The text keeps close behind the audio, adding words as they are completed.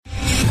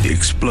the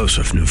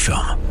explosive new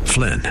film,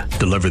 Flynn,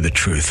 Deliver the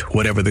Truth,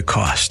 Whatever the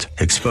Cost,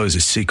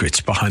 exposes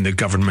secrets behind the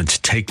government's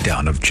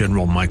takedown of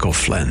General Michael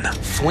Flynn.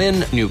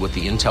 Flynn knew what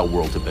the intel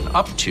world had been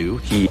up to.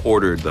 He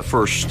ordered the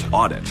first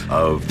audit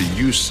of the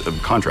use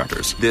of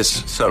contractors.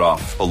 This set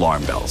off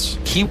alarm bells.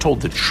 He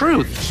told the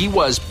truth. He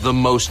was the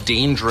most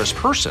dangerous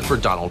person for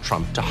Donald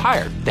Trump to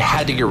hire. They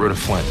had to get rid of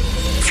Flynn.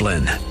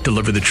 Flynn,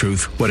 Deliver the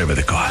Truth, Whatever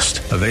the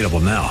Cost. Available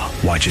now.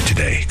 Watch it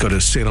today. Go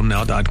to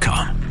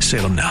salemnow.com.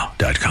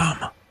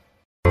 salemnow.com.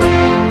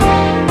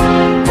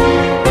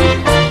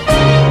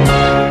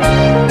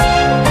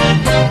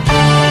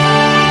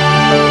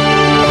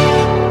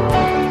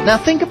 Now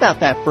think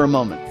about that for a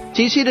moment. It's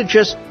easy to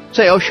just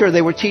say, oh sure,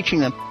 they were teaching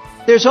them.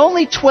 There's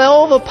only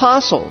 12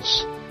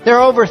 apostles. There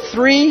are over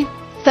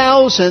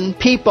 3,000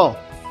 people.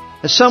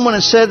 As someone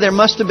has said, there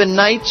must have been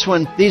nights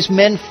when these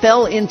men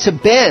fell into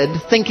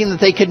bed thinking that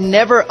they could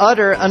never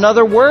utter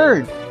another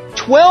word.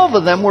 12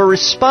 of them were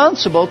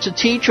responsible to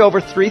teach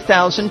over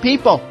 3,000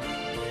 people.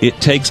 It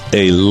takes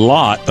a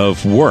lot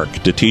of work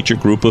to teach a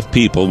group of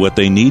people what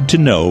they need to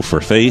know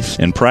for faith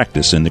and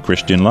practice in the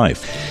Christian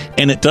life.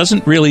 And it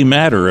doesn't really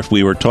matter if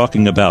we were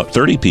talking about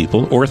 30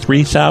 people or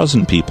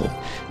 3,000 people.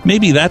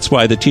 Maybe that's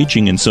why the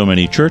teaching in so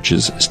many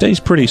churches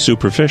stays pretty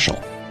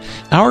superficial.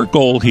 Our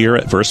goal here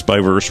at Verse by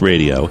Verse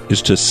Radio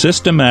is to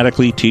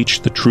systematically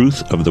teach the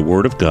truth of the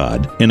Word of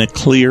God in a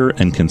clear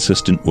and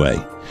consistent way.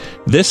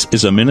 This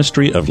is a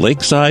ministry of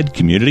Lakeside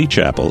Community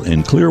Chapel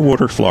in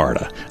Clearwater,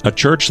 Florida, a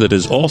church that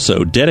is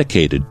also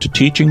dedicated to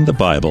teaching the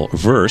Bible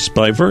verse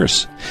by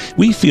verse.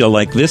 We feel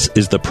like this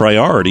is the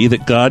priority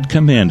that God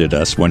commanded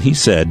us when He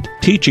said,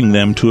 teaching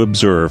them to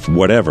observe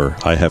whatever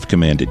I have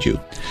commanded you.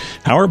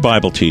 Our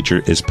Bible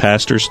teacher is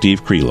Pastor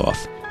Steve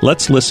Kreloff.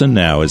 Let's listen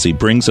now as he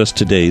brings us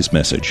today's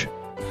message.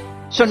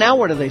 So now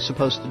what are they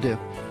supposed to do?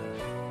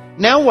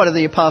 Now what are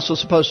the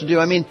apostles supposed to do?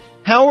 I mean,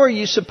 how are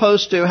they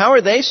supposed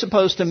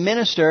to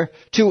minister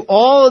to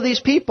all of these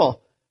people?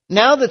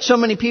 Now that so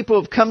many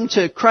people have come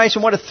to Christ,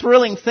 and what a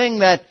thrilling thing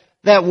that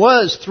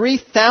was,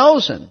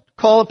 3,000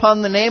 call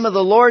upon the name of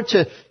the Lord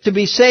to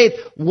be saved.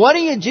 What do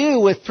you do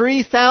with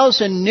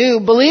 3,000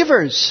 new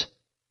believers?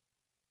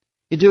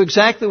 You do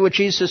exactly what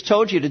Jesus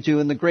told you to do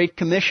in the Great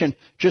Commission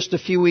just a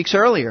few weeks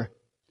earlier.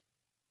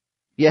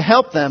 You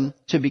help them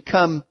to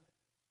become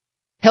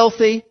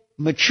healthy,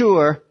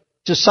 mature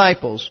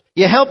disciples.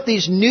 You help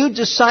these new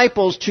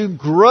disciples to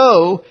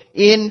grow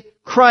in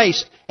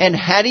Christ. And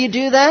how do you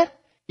do that?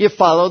 You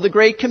follow the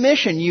Great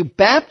Commission. You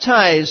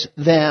baptize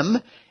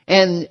them,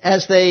 and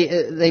as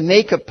they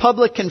make a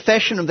public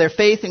confession of their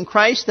faith in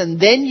Christ, and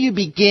then you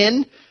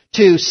begin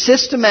to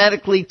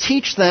systematically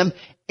teach them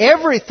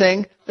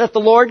everything that the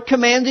Lord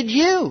commanded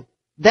you.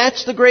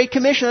 That's the Great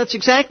Commission. That's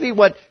exactly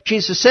what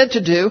Jesus said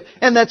to do,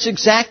 and that's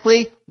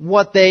exactly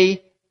what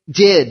they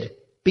did.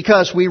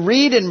 Because we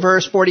read in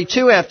verse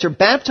 42, after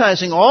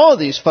baptizing all of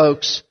these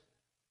folks,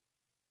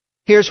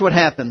 here's what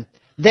happened.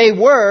 They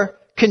were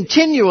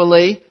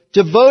continually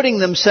devoting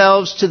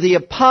themselves to the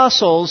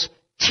apostles'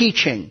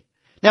 teaching.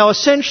 Now,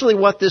 essentially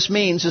what this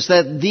means is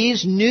that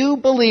these new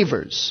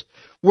believers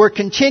were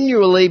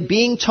continually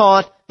being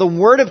taught the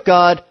Word of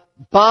God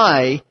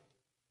by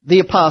the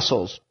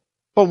apostles.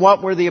 But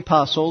what were the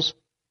apostles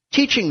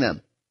teaching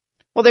them?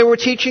 Well, they were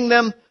teaching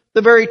them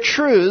the very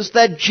truths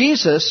that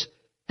Jesus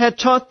had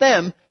taught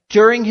them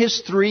during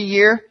His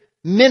 3-year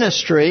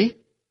ministry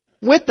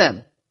with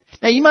them.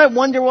 Now you might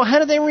wonder, well, how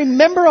do they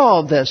remember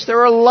all of this? There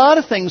are a lot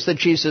of things that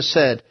Jesus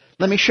said.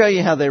 Let me show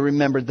you how they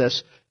remembered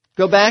this.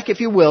 Go back, if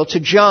you will, to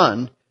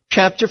John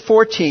chapter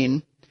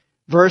 14,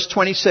 verse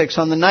 26.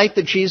 On the night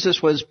that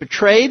Jesus was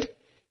betrayed,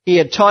 He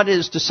had taught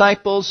His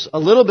disciples a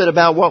little bit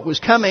about what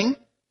was coming.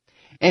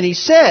 And He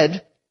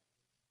said,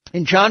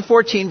 in John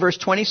 14, verse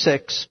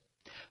 26,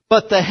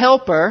 but the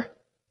Helper,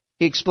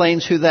 He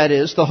explains who that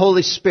is, the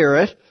Holy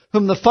Spirit,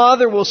 whom the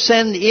Father will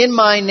send in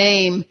my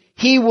name,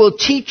 He will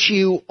teach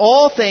you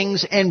all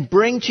things and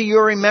bring to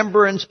your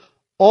remembrance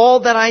all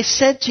that I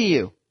said to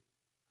you.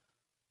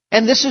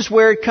 And this is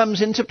where it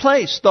comes into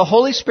place. The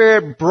Holy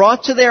Spirit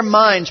brought to their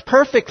minds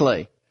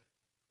perfectly,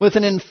 with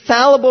an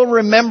infallible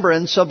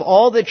remembrance of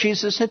all that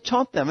Jesus had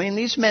taught them. I mean,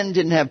 these men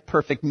didn't have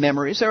perfect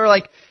memories. They were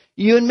like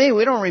you and me.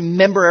 We don't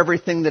remember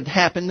everything that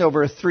happened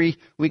over a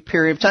 3-week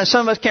period of time.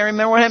 Some of us can't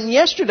remember what happened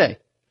yesterday.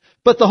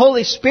 But the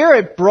Holy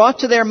Spirit brought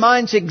to their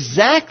minds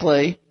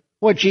exactly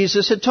what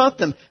Jesus had taught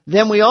them.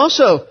 Then we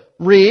also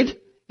read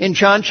in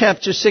John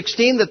chapter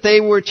 16 that they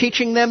were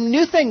teaching them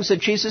new things that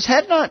Jesus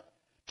had not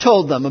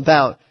told them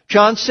about.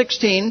 John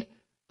 16,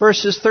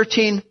 verses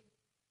 13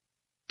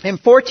 and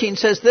 14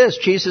 says this,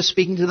 Jesus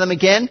speaking to them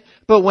again,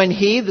 but when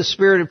He, the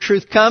Spirit of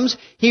truth, comes,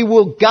 He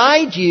will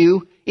guide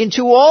you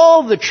into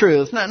all the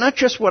truth. Not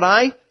just what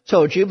I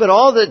told you, but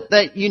all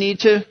that you need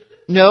to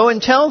know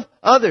and tell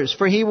others.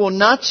 For He will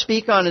not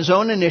speak on His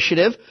own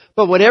initiative,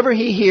 but whatever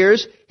He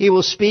hears, He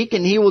will speak,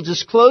 and He will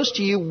disclose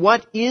to you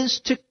what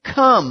is to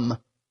come.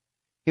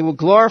 He will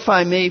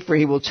glorify me, for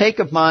He will take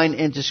of mine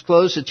and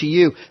disclose it to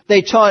you.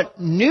 They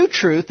taught new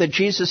truth that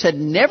Jesus had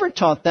never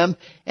taught them,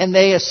 and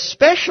they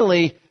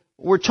especially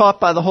were taught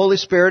by the Holy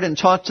Spirit and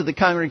taught to the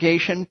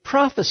congregation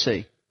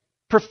prophecy,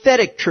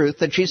 prophetic truth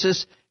that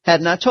Jesus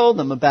had not told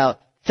them about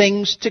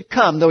things to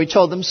come. Though he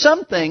told them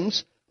some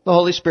things, the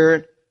Holy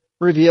Spirit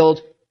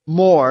revealed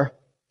more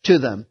to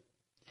them.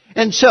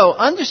 And so,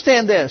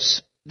 understand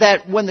this,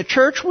 that when the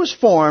church was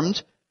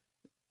formed,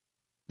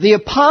 the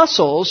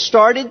apostles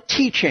started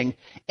teaching,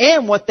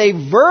 and what they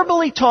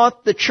verbally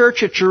taught the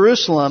church at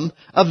Jerusalem,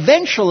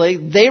 eventually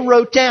they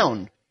wrote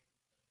down.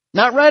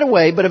 Not right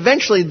away, but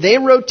eventually they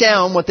wrote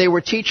down what they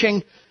were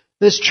teaching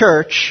this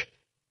church.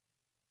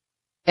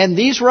 And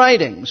these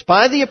writings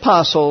by the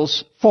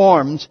apostles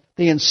formed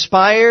the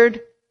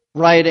inspired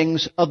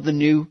writings of the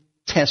New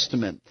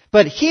Testament.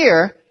 But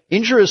here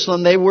in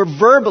Jerusalem, they were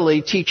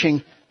verbally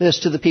teaching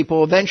this to the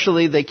people.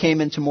 Eventually they came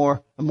into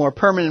a more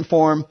permanent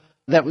form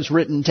that was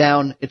written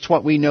down. It's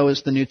what we know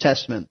as the New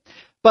Testament.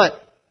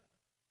 But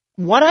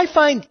what I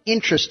find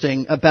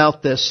interesting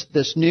about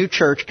this new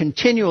church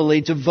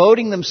continually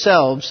devoting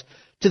themselves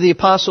to the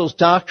apostles'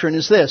 doctrine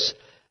is this.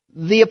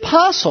 The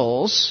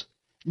apostles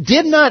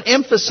did not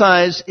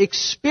emphasize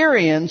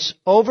experience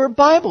over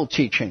Bible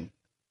teaching.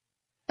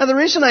 Now, the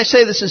reason I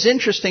say this is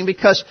interesting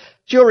because, as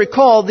you'll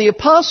recall, the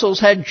apostles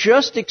had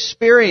just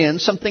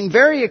experienced something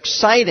very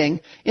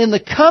exciting in the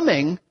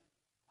coming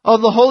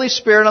of the Holy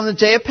Spirit on the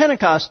day of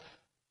Pentecost.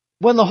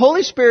 When the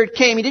Holy Spirit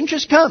came, He didn't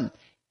just come.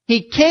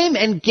 He came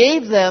and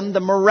gave them the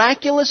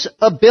miraculous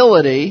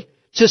ability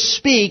to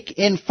speak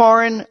in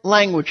foreign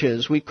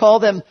languages. We call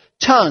them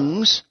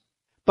tongues,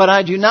 but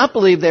I do not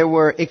believe they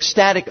were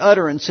ecstatic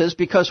utterances,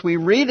 because we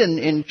read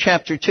in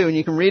chapter 2, and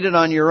you can read it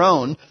on your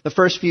own, the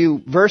first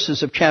few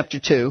verses of chapter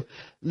 2,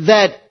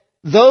 that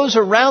those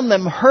around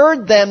them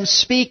heard them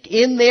speak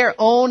in their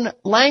own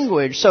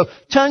language. So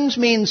tongues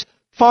means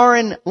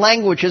foreign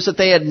languages that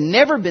they had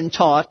never been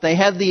taught. They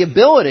had the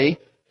ability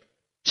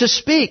to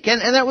speak.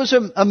 And that was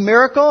a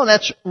miracle, and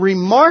that's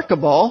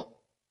remarkable.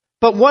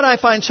 But what I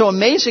find so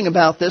amazing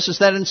about this is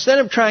that instead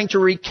of trying to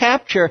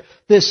recapture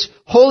this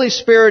Holy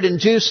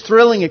Spirit-induced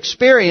thrilling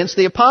experience,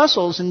 the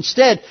apostles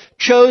instead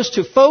chose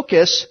to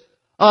focus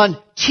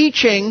on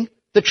teaching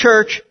the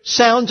church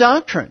sound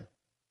doctrine,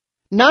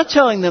 not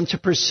telling them to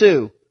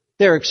pursue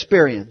their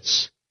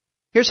experience.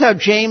 Here's how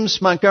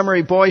James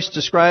Montgomery Boyce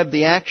described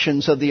the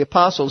actions of the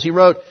apostles. He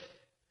wrote,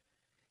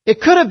 "It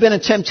could have been a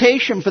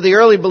temptation for the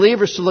early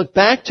believers to look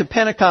back to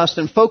Pentecost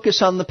and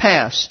focus on the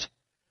past.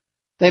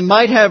 They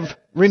might have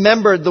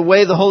remembered the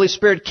way the Holy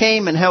Spirit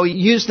came and how He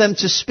used them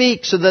to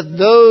speak so that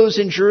those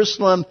in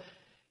Jerusalem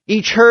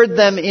each heard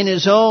them in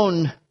his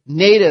own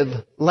native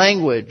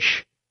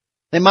language.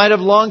 They might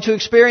have longed to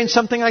experience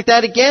something like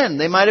that again.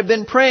 They might have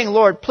been praying,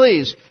 'Lord,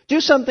 please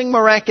do something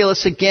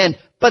miraculous again.'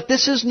 But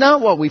this is not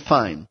what we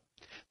find.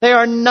 They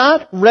are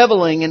not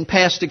reveling in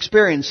past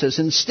experiences.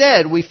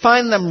 Instead, we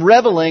find them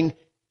reveling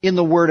in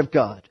the Word of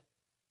God.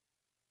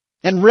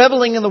 And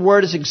reveling in the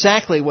Word is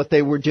exactly what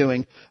they were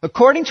doing.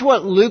 According to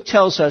what Luke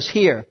tells us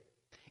here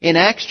in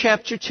Acts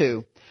chapter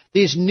 2,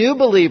 these new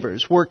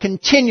believers were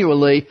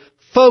continually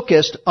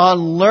focused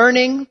on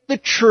learning the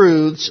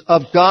truths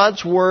of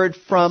God's Word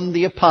from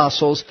the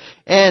apostles.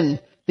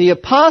 And the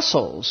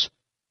apostles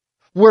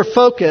were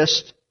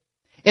focused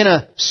in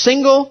a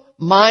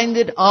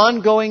single-minded,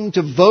 ongoing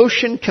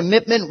devotion,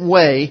 commitment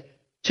way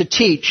to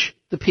teach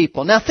the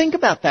people. Now think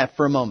about that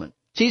for a moment.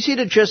 It's easy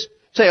to just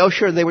say, oh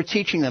sure, they were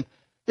teaching them.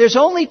 There's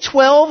only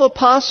 12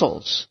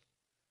 apostles.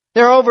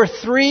 There are over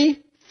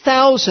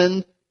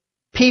 3,000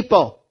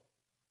 people.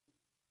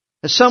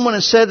 As someone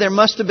has said, there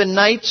must have been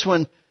nights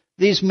when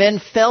these men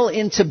fell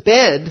into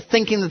bed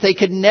thinking that they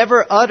could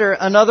never utter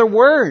another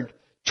word.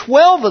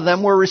 12 of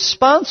them were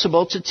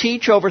responsible to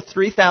teach over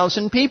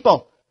 3,000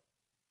 people.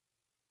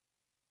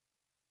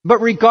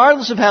 But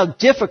regardless of how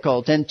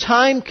difficult and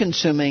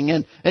time-consuming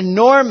and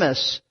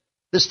enormous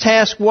this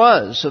task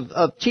was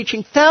of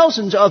teaching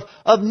thousands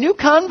of new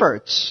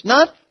converts,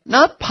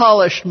 not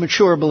polished,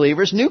 mature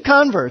believers, new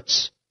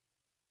converts.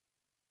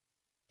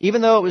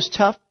 Even though it was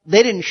tough,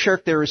 they didn't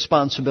shirk their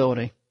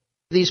responsibility.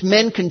 These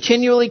men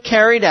continually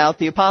carried out,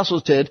 the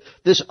apostles did,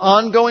 this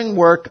ongoing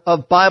work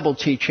of Bible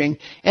teaching,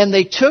 and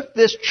they took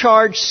this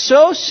charge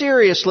so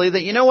seriously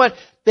that, you know what,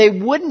 they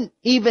wouldn't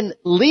even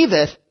leave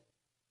it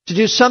to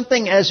do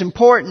something as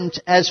important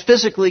as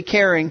physically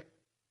caring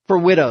for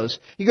widows.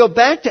 You go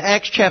back to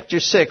Acts chapter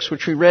 6,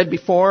 which we read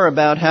before,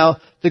 about how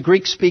the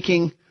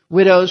Greek-speaking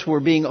widows were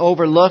being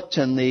overlooked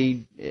and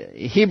the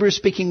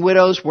Hebrew-speaking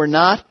widows were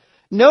not.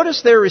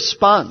 Notice their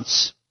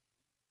response.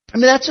 I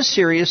mean, that's a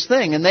serious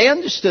thing, and they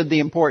understood the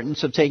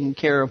importance of taking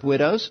care of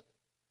widows.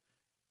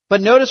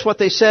 But notice what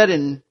they said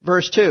in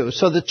verse 2.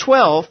 So the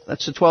 12,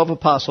 that's the 12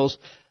 apostles,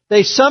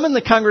 they summoned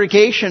the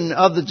congregation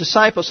of the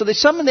disciples. So they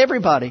summoned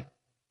everybody.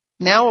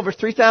 Now over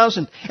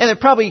 3,000. And they're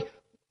probably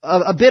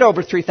a bit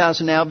over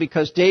 3,000 now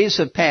because days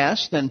have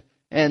passed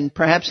and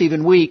perhaps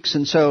even weeks,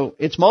 and so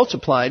it's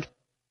multiplied.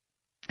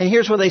 And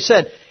here's what they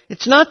said.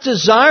 It's not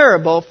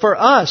desirable for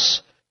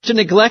us to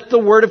neglect the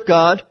Word of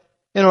God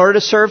in order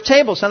to serve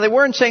tables. Now, they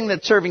weren't saying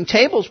that serving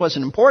tables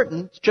wasn't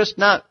important. It's just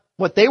not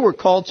what they were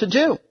called to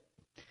do.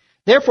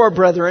 Therefore,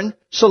 brethren,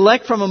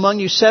 select from among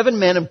you 7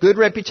 men of good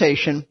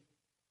reputation,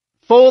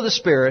 full of the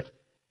Spirit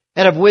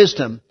and of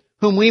wisdom,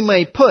 whom we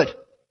may put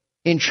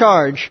in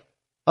charge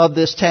of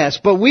this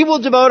task. But we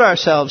will devote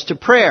ourselves to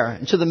prayer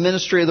and to the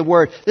ministry of the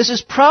word. This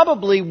is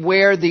probably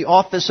where the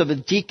office of a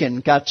deacon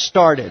got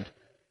started.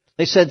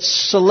 They said,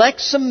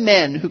 select some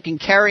men who can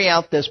carry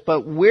out this,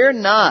 but we're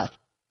not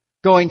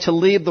going to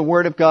leave the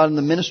word of God and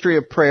the ministry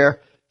of prayer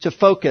to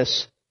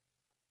focus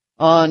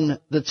on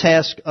the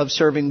task of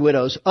serving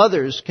widows.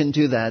 Others can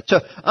do that. So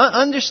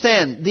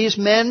understand, these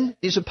men,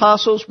 these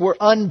apostles, were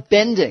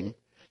unbending.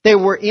 They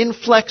were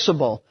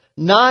inflexible.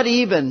 Not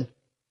even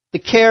the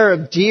care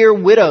of dear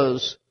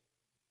widows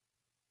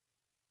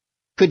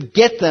could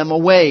get them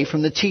away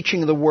from the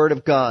teaching of the Word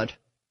of God.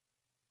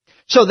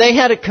 So they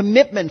had a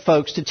commitment,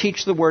 folks, to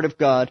teach the Word of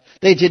God.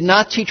 They did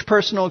not teach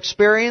personal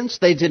experience.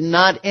 They did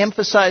not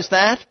emphasize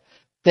that.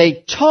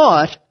 They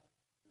taught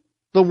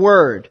the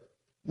Word.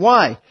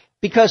 Why?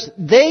 Because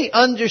they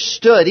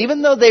understood,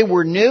 even though they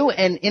were new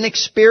and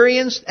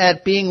inexperienced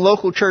at being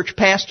local church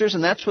pastors,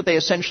 and that's what they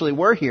essentially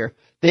were here,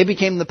 they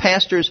became the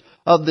pastors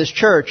of this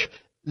church.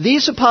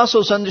 These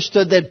apostles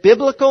understood that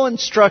biblical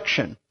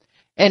instruction,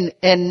 and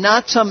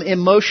not some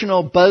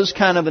emotional buzz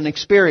kind of an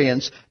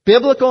experience,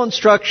 biblical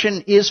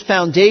instruction is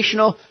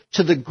foundational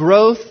to the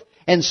growth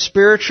and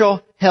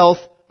spiritual health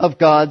of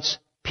God's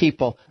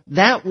people.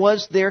 That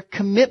was their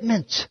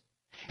commitment.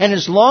 And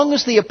as long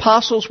as the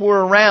apostles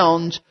were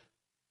around,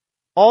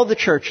 all the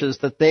churches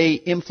that they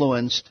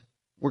influenced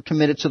were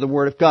committed to the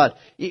Word of God.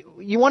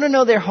 You want to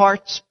know their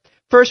hearts?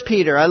 1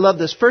 Peter, I love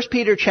this. 1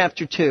 Peter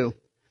chapter 2.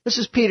 This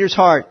is Peter's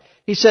heart.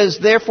 He says,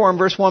 therefore, in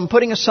verse 1,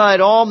 putting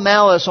aside all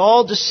malice,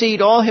 all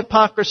deceit, all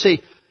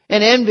hypocrisy,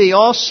 and envy,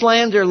 all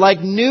slander, like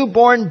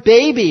newborn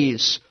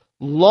babies,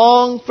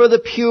 long for the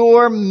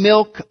pure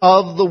milk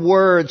of the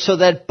Word, so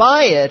that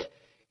by it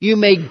you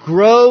may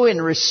grow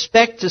in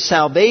respect to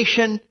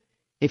salvation,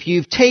 if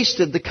you've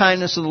tasted the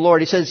kindness of the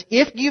Lord. He says,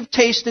 if you've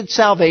tasted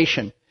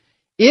salvation,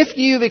 if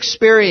you've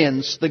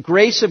experienced the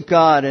grace of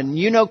God, and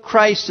you know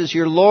Christ as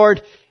your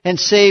Lord and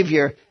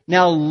Savior,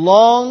 now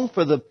long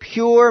for the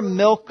pure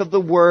milk of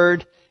the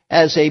Word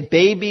as a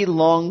baby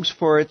longs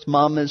for its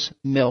mama's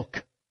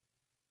milk.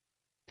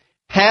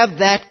 Have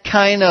that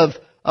kind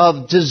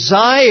of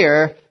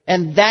desire,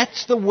 and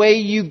that's the way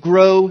you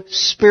grow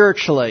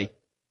spiritually.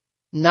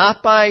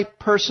 Not by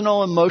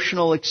personal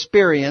emotional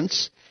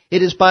experience.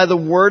 It is by the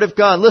Word of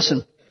God.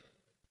 Listen,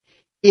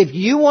 if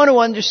you want to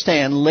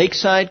understand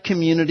Lakeside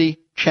Community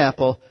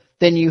Chapel,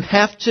 then you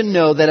have to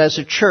know that as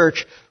a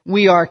church,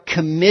 we are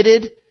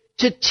committed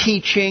to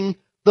teaching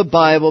the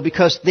Bible,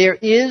 because there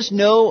is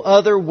no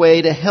other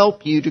way to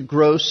help you to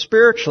grow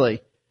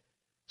spiritually.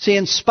 See,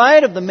 in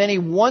spite of the many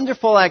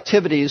wonderful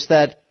activities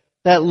that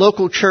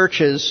local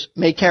churches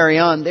may carry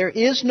on, there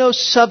is no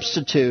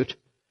substitute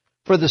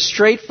for the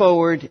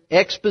straightforward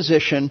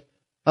exposition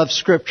of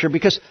Scripture,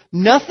 because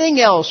nothing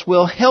else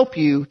will help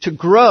you to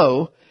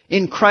grow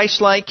in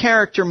Christ-like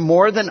character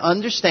more than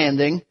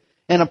understanding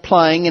and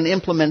applying and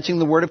implementing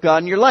the Word of God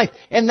in your life.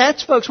 And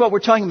that's, folks, what we're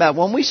talking about.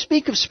 When we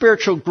speak of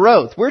spiritual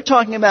growth, we're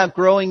talking about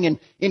growing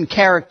in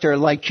character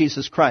like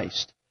Jesus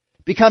Christ.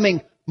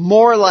 Becoming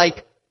more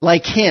like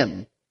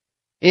Him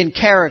in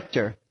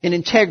character, in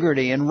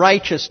integrity, in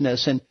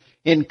righteousness, and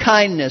in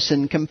kindness,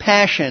 and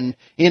compassion,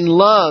 in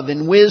love,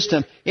 in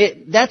wisdom.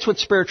 That's what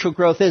spiritual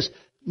growth is.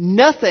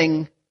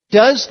 Nothing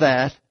does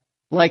that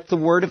like the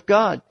Word of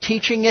God.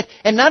 Teaching it,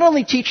 and not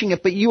only teaching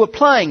it, but you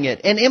applying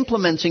it and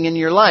implementing in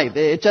your life.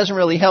 It doesn't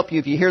really help you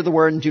if you hear the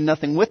Word and do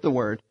nothing with the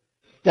Word.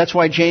 That's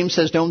why James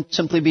says don't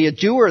simply be a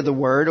doer of the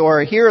Word, or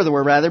a hearer of the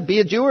Word, rather, be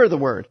a doer of the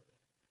Word.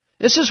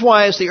 This is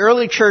why as the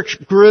early church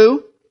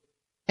grew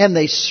and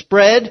they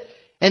spread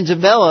and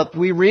developed,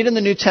 we read in the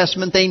New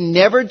Testament, they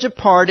never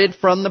departed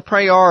from the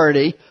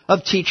priority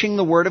of teaching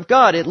the Word of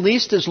God, at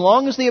least as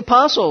long as the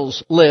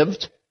apostles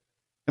lived.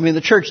 I mean,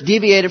 the church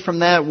deviated from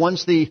that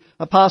once the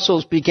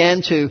apostles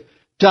began to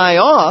die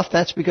off.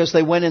 That's because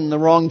they went in the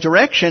wrong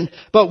direction.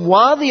 But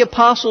while the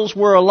apostles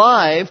were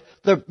alive,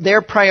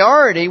 their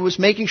priority was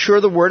making sure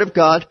the Word of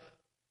God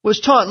was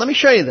taught. Let me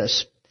show you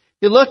this.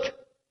 You look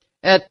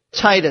at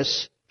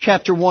Titus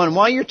chapter 1.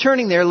 While you're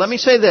turning there, let me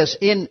say this.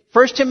 In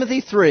 1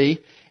 Timothy 3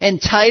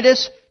 and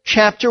Titus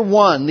chapter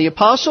 1, the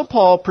Apostle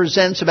Paul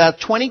presents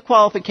about 20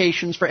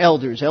 qualifications for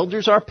elders.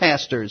 Elders are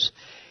pastors.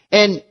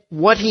 And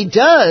what he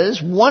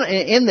does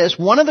in this,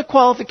 one of the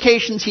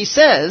qualifications he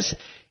says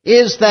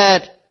is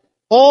that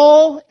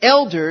all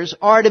elders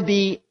are to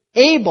be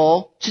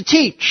able to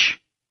teach,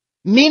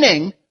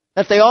 meaning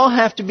that they all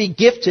have to be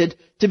gifted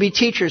to be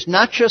teachers,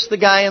 not just the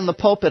guy in the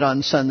pulpit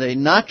on Sunday,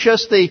 not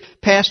just the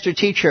pastor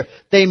teacher.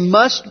 They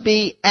must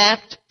be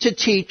apt to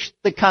teach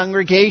the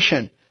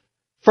congregation.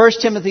 1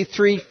 Timothy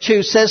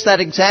 3:2 says that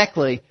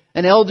exactly.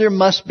 An elder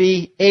must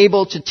be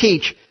able to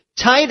teach.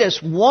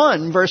 Titus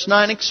 1 verse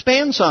 9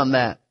 expands on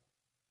that.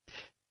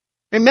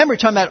 Remember, we're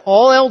talking about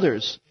all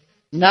elders,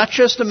 not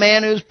just a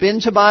man who's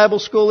been to Bible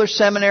school or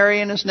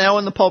seminary and is now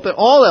in the pulpit.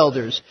 All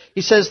elders.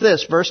 He says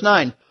this, verse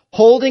 9,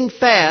 holding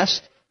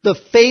fast the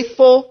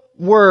faithful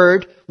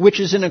word which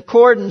is in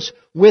accordance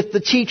with the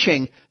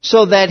teaching,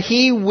 so that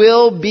he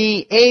will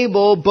be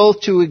able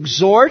both to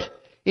exhort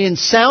in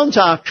sound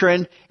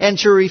doctrine and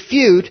to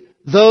refute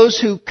those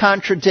who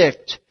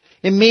contradict.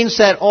 It means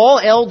that all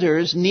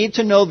elders need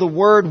to know the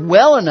word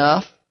well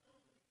enough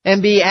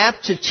and be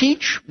apt to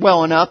teach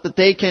well enough that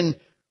they can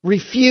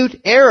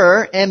refute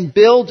error and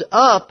build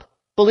up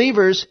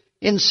believers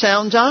in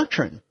sound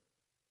doctrine.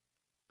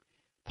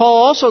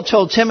 Paul also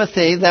told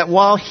Timothy that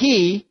while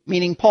he,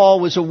 meaning Paul,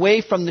 was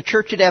away from the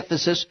church at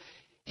Ephesus,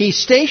 he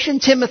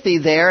stationed Timothy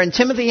there, and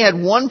Timothy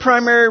had one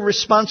primary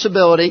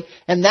responsibility,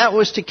 and that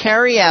was to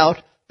carry out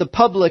the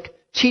public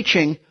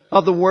teaching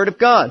of the Word of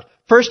God.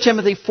 1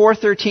 Timothy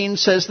 4:13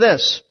 says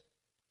this,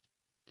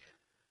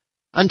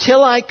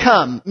 "Until I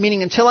come,"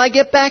 meaning until I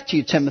get back to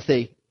you,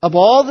 Timothy, "of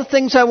all the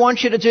things I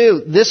want you to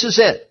do, this is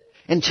it.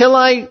 Until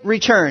I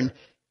return,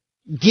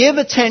 give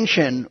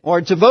attention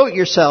or devote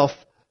yourself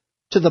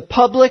to the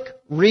public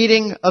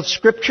reading of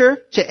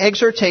Scripture, to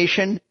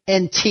exhortation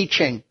and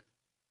teaching."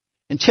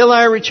 Until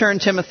I return,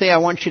 Timothy, I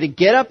want you to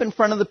get up in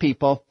front of the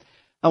people.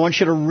 I want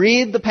you to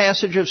read the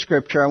passage of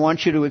Scripture. I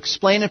want you to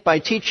explain it by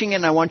teaching it,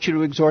 and I want you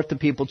to exhort the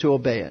people to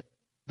obey it.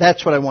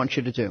 That's what I want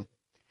you to do.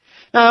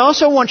 Now, I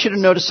also want you to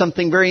notice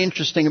something very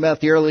interesting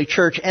about the early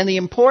church and the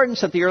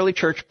importance that the early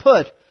church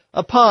put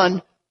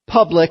upon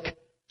public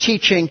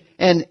teaching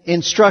and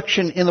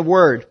instruction in the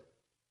Word.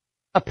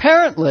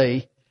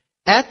 Apparently,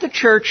 at the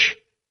church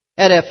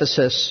at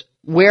Ephesus,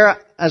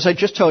 where, as I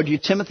just told you,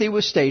 Timothy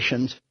was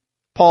stationed,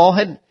 Paul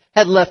had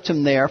left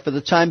him there for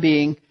the time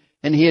being,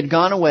 and he had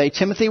gone away.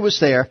 Timothy was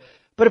there.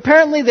 But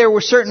apparently there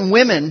were certain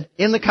women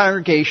in the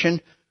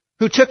congregation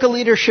who took a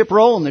leadership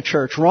role in the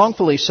church,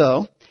 wrongfully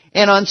so.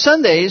 And on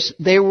Sundays,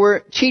 they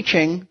were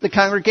teaching the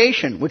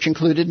congregation, which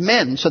included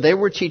men. So they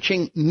were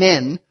teaching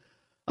men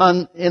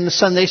in the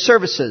Sunday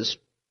services.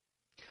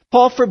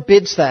 Paul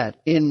forbids that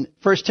in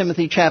 1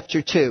 Timothy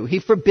chapter 2. He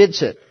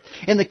forbids it.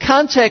 In the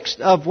context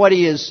of what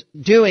he is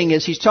doing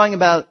is he's talking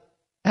about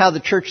how the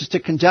church is to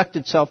conduct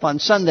itself on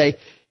Sunday.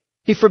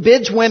 He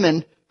forbids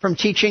women from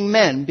teaching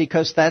men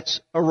because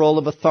that's a role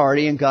of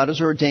authority, and God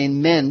has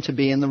ordained men to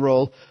be in the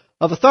role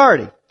of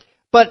authority.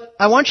 But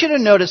I want you to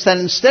notice that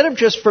instead of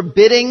just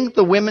forbidding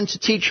the women to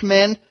teach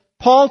men,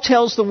 Paul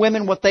tells the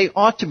women what they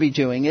ought to be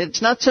doing.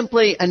 It's not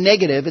simply a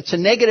negative, it's a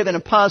negative and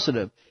a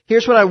positive.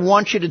 Here's what I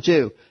want you to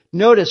do.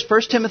 Notice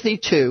 1 Timothy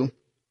 2,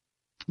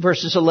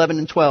 verses 11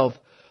 and 12.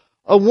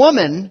 "A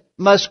woman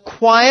must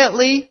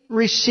quietly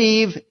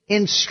receive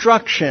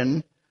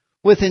instruction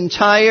with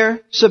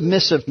entire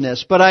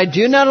submissiveness, but I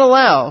do not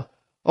allow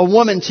a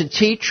woman to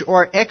teach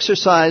or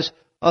exercise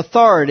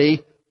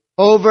authority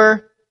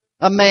over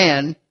a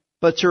man,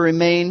 but to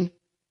remain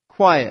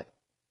quiet."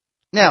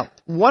 Now,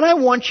 what I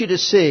want you to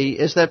see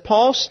is that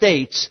Paul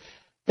states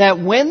that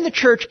when the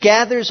church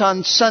gathers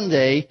on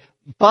Sunday,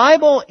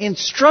 Bible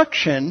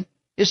instruction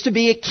is to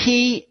be a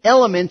key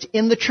element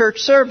in the church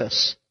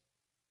service.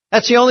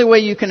 That's the only way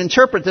you can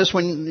interpret this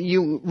when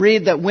you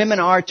read that women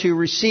are to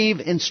receive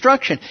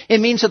instruction.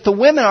 It means that the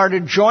women are to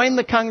join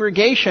the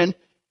congregation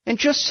and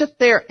just sit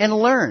there and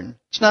learn.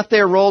 It's not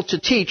their role to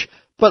teach,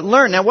 but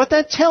learn. Now, what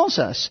that tells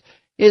us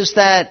is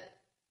that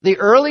the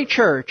early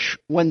church,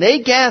 when they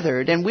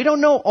gathered, and we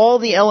don't know all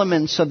the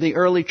elements of the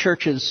early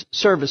church's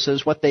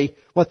services, what they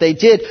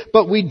did,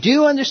 but we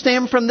do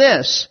understand from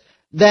this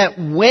that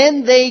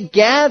when they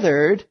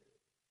gathered,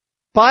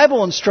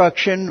 Bible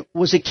instruction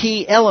was a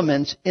key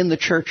element in the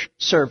church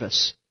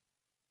service.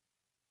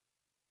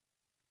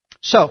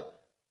 So,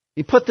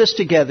 you put this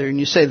together and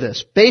you say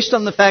this. Based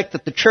on the fact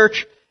that the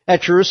church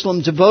at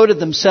Jerusalem devoted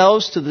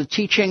themselves to the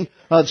teaching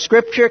of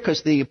Scripture,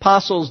 because the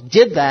apostles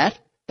did that,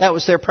 that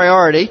was their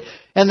priority,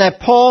 and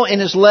that Paul in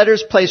his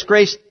letters placed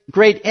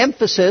great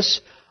emphasis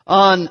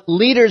on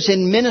leaders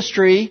in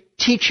ministry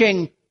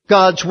teaching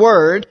God's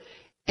Word,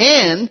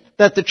 and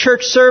that the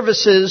church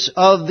services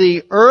of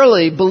the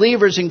early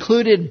believers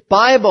included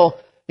Bible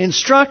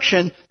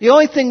instruction, the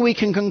only thing we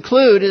can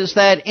conclude is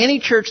that any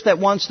church that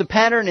wants to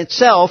pattern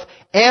itself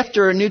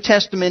after a New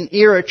Testament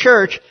era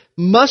church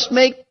must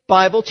make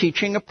Bible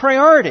teaching a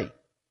priority.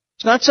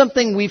 It's not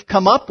something we've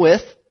come up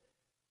with.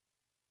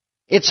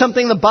 It's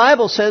something the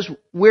Bible says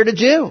we're to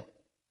do.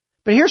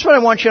 But here's what I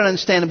want you to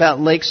understand about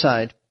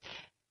Lakeside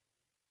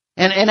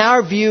and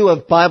our view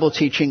of Bible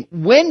teaching.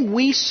 When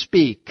we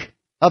speak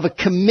of a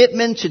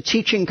commitment to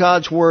teaching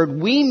God's Word,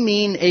 we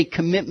mean a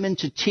commitment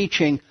to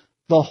teaching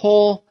the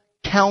whole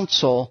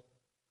counsel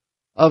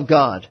of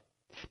God.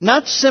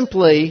 Not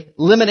simply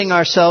limiting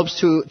ourselves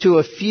to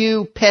a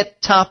few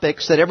pet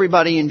topics that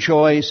everybody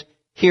enjoys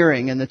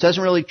hearing and that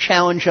doesn't really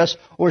challenge us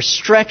or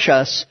stretch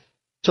us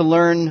to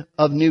learn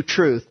of new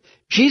truth.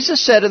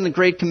 Jesus said in the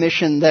Great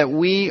Commission that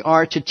we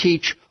are to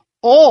teach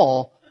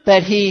all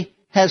that He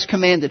has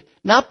commanded.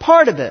 Not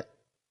part of it.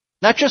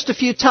 Not just a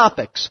few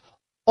topics.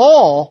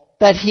 All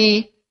that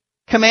He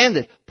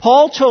commanded.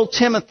 Paul told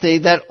Timothy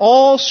that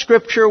all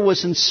Scripture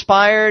was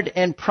inspired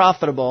and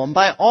profitable. And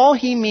by all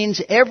he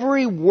means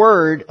every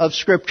word of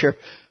Scripture.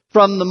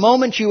 From the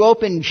moment you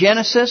open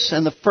Genesis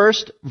and the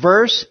first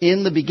verse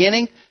in the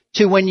beginning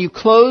to when you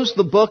close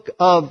the book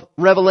of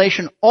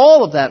Revelation,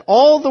 all of that,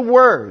 all the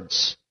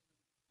words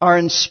are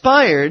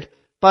inspired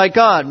by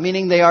God,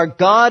 meaning they are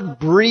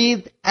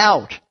God-breathed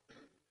out.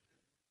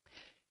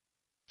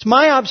 It's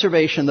my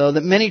observation, though,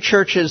 that many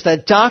churches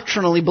that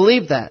doctrinally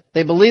believe that,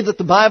 they believe that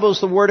the Bible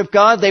is the Word of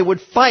God, they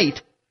would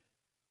fight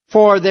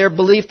for their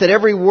belief that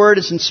every word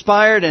is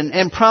inspired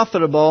and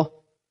profitable.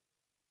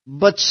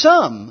 But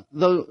some,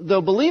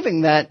 though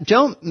believing that,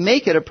 don't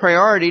make it a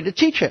priority to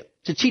teach it,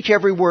 to teach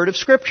every word of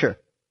Scripture.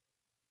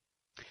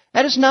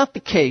 That is not the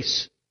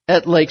case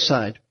at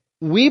Lakeside.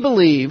 We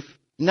believe,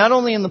 not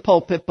only in the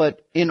pulpit,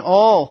 but in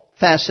all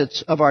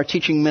facets of our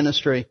teaching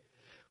ministry,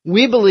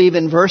 we believe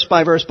in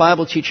verse-by-verse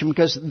Bible teaching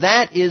because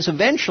that is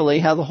eventually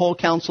how the whole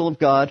counsel of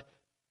God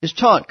is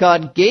taught.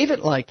 God gave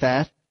it like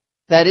that.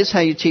 That is how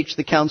you teach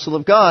the counsel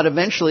of God.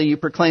 Eventually you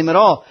proclaim it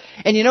all.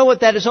 And you know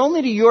what? That is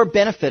only to your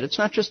benefit. It's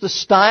not just the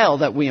style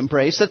that we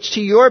embrace. That's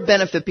to your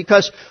benefit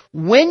because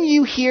when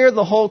you hear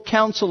the whole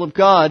counsel of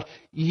God,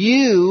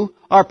 you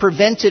are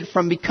prevented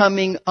from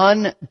becoming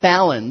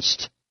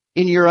unbalanced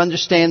in your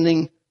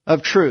understanding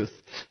of truth.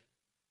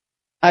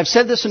 I've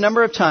said this a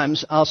number of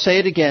times. I'll say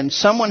it again.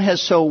 Someone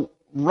has so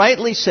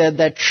rightly said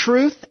that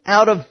truth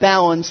out of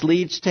balance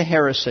leads to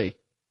heresy.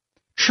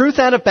 Truth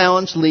out of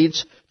balance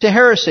leads to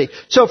heresy.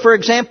 So, for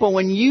example,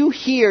 when you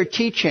hear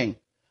teaching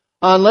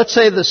on, let's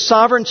say, the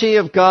sovereignty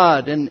of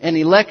God and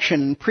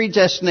election and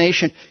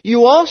predestination,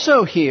 you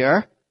also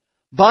hear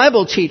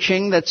Bible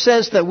teaching that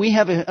says that we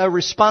have a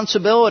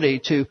responsibility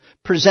to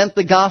present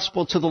the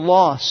gospel to the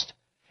lost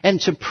and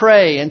to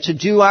pray and to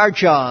do our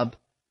job,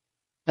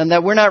 and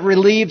that we're not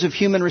relieved of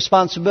human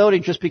responsibility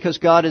just because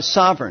God is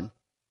sovereign.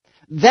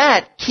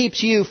 That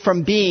keeps you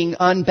from being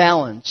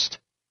unbalanced.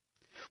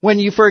 When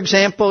you, for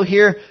example,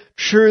 hear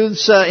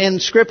truths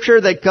in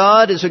Scripture that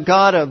God is a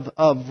God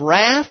of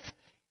wrath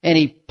and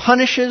He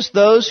punishes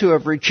those who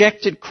have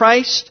rejected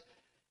Christ,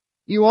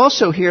 you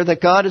also hear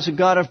that God is a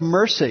God of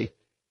mercy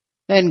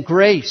and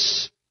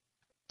grace.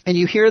 And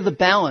you hear the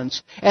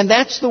balance. And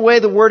that's the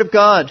way the Word of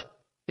God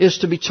is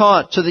to be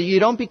taught, so that you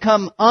don't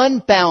become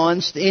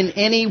unbalanced in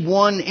any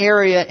one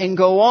area and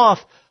go off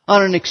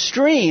on an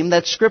extreme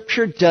that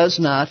Scripture does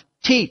not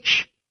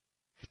teach.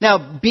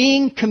 Now,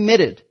 being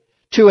committed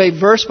to a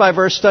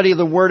verse-by-verse study of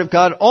the Word of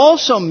God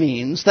also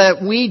means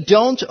that we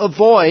don't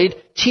avoid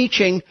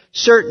teaching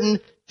certain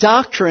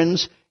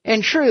doctrines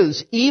and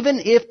truths, even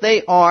if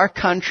they are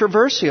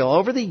controversial.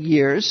 Over the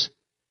years,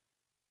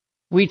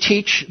 we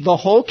teach the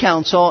whole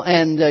counsel,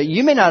 and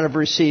you may not have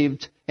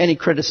received any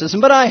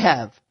criticism, but I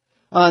have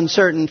on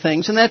certain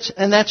things, and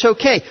that's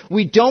okay.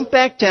 We don't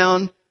back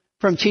down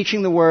from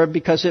teaching the Word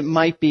because it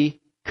might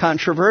be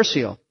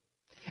controversial.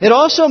 It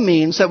also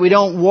means that we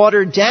don't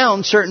water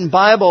down certain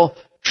Bible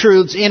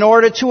truths in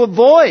order to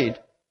avoid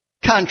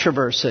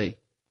controversy.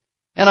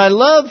 And I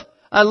love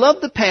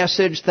the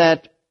passage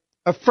that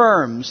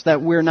affirms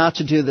that we're not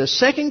to do this.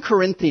 2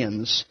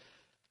 Corinthians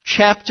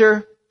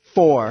chapter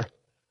 4.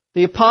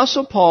 The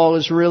Apostle Paul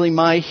is really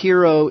my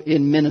hero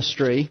in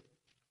ministry,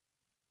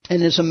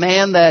 and is a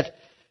man that,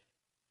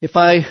 if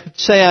I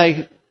say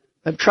I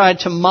have tried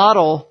to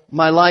model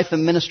my life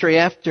and ministry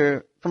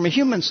from a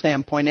human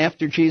standpoint,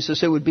 after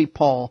Jesus, it would be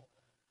Paul.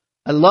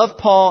 I love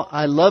Paul.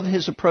 I love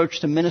his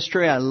approach to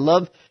ministry. I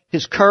love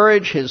his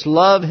courage, his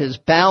love, his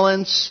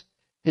balance,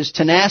 his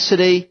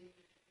tenacity.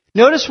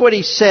 Notice what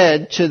he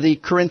said to the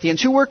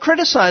Corinthians, who were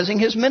criticizing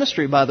his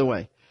ministry, by the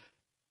way.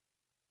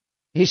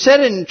 He said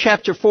in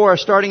chapter 4,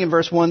 starting in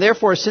verse 1,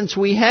 "Therefore, since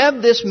we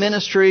have this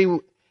ministry,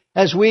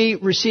 as we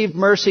receive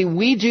mercy,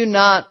 we do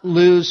not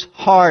lose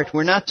heart."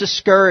 We're not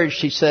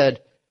discouraged, he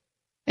said.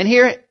 And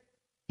here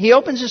he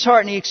opens his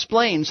heart and he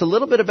explains a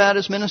little bit about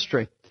his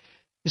ministry.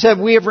 He said,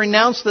 "We have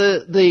renounced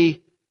the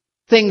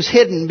things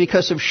hidden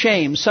because of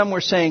shame." Some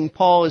were saying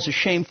Paul is a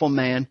shameful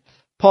man.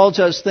 Paul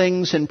does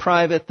things in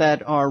private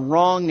that are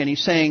wrong, and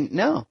he's saying,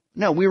 no,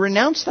 we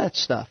renounce that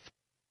stuff.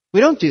 We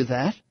don't do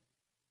that.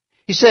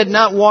 He said,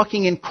 "Not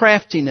walking in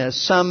craftiness."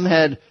 Some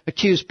had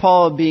accused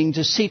Paul of being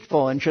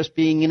deceitful and just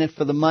being in it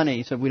for the money.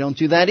 He said, we don't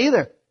do that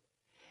either.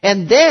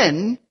 And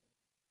then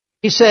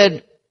he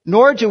said,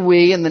 "Nor do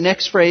we," and the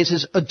next phrase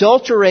is,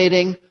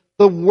 "adulterating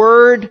the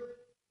Word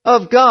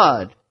of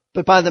God,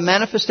 but by the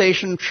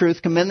manifestation of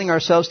truth, commending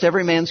ourselves to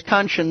every man's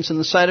conscience in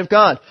the sight of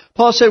God."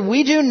 Paul said,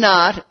 we do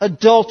not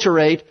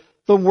adulterate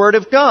the Word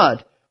of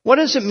God. What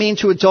does it mean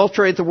to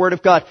adulterate the Word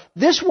of God?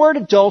 This word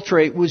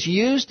adulterate was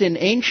used in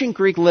ancient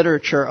Greek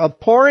literature of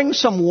pouring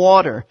some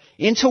water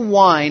into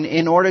wine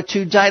in order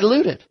to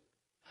dilute it.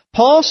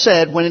 Paul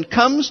said when it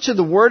comes to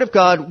the Word of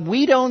God,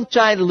 we don't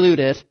dilute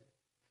it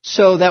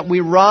so that we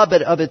rob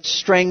it of its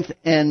strength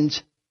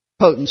and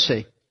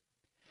potency.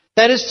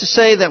 That is to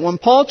say that when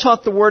Paul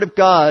taught the Word of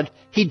God,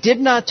 he did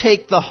not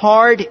take the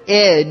hard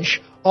edge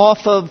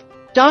off of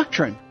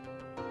doctrine.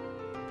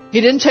 He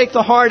didn't take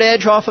the hard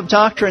edge off of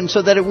doctrine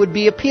so that it would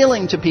be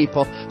appealing to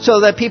people, so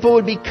that people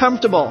would be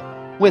comfortable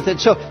with it,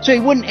 so he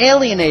wouldn't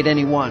alienate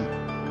anyone.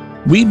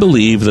 We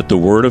believe that the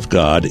Word of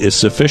God is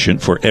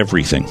sufficient for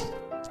everything.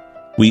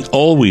 We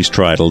always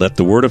try to let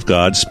the Word of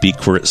God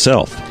speak for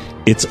itself,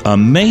 It's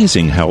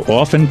amazing how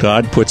often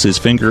God puts his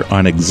finger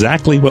on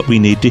exactly what we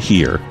need to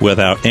hear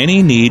without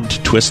any need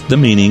to twist the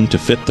meaning to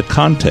fit the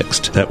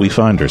context that we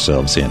find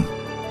ourselves in.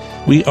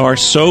 We are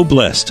so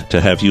blessed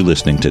to have you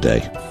listening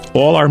today.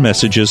 All our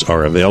messages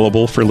are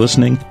available for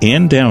listening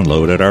and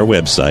download at our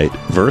website,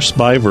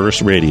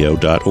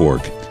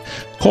 versebyverseradio.org.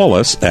 Call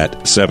us at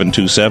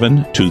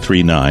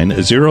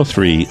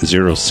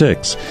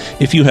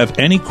 727-239-0306 if you have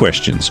any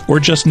questions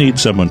or just need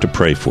someone to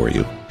pray for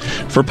you.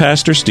 For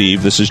Pastor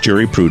Steve, this is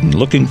Jerry Pruden,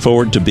 looking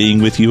forward to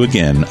being with you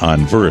again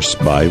on Verse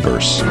by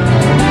Verse.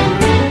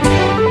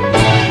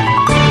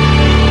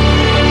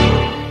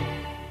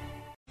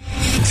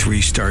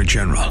 Three-star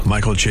General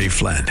Michael J.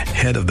 Flynn,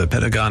 head of the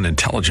Pentagon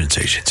Intelligence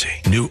Agency,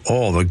 knew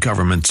all the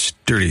government's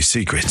dirty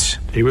secrets.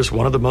 He was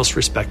one of the most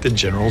respected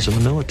generals in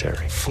the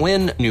military.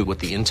 Flynn knew what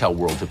the intel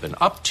world had been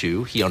up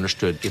to. He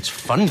understood its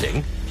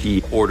funding.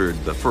 He ordered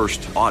the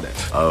first audit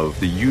of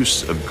the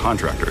use of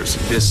contractors.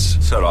 This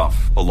set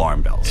off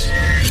alarm bells.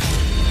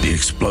 The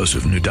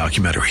explosive new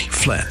documentary,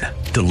 Flynn,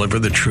 Deliver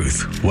the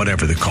Truth,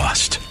 Whatever the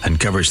Cost,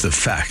 uncovers the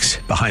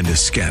facts behind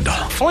this scandal.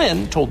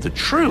 Flynn told the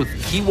truth.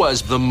 He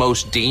was the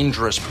most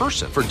dangerous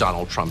person for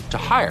Donald Trump to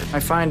hire. I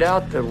find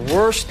out the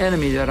worst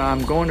enemy that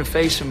I'm going to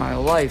face in my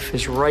life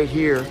is right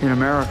here in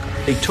America.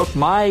 They took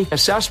my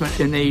assessment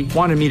and they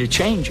wanted me to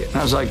change it. And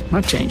I was like, I'm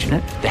not changing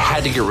it. They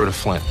had to get rid of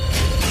Flynn.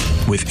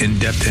 With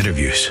in-depth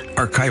interviews,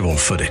 archival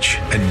footage,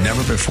 and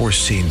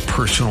never-before-seen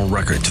personal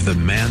records of the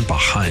man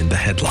behind the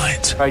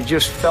headlines. I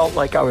just felt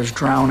like I was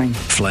drowning.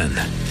 Flynn,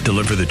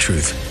 Deliver the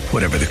Truth,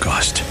 Whatever the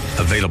Cost.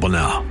 Available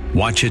now.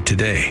 Watch it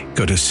today.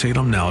 Go to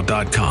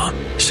salemnow.com.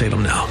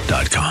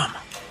 salemnow.com.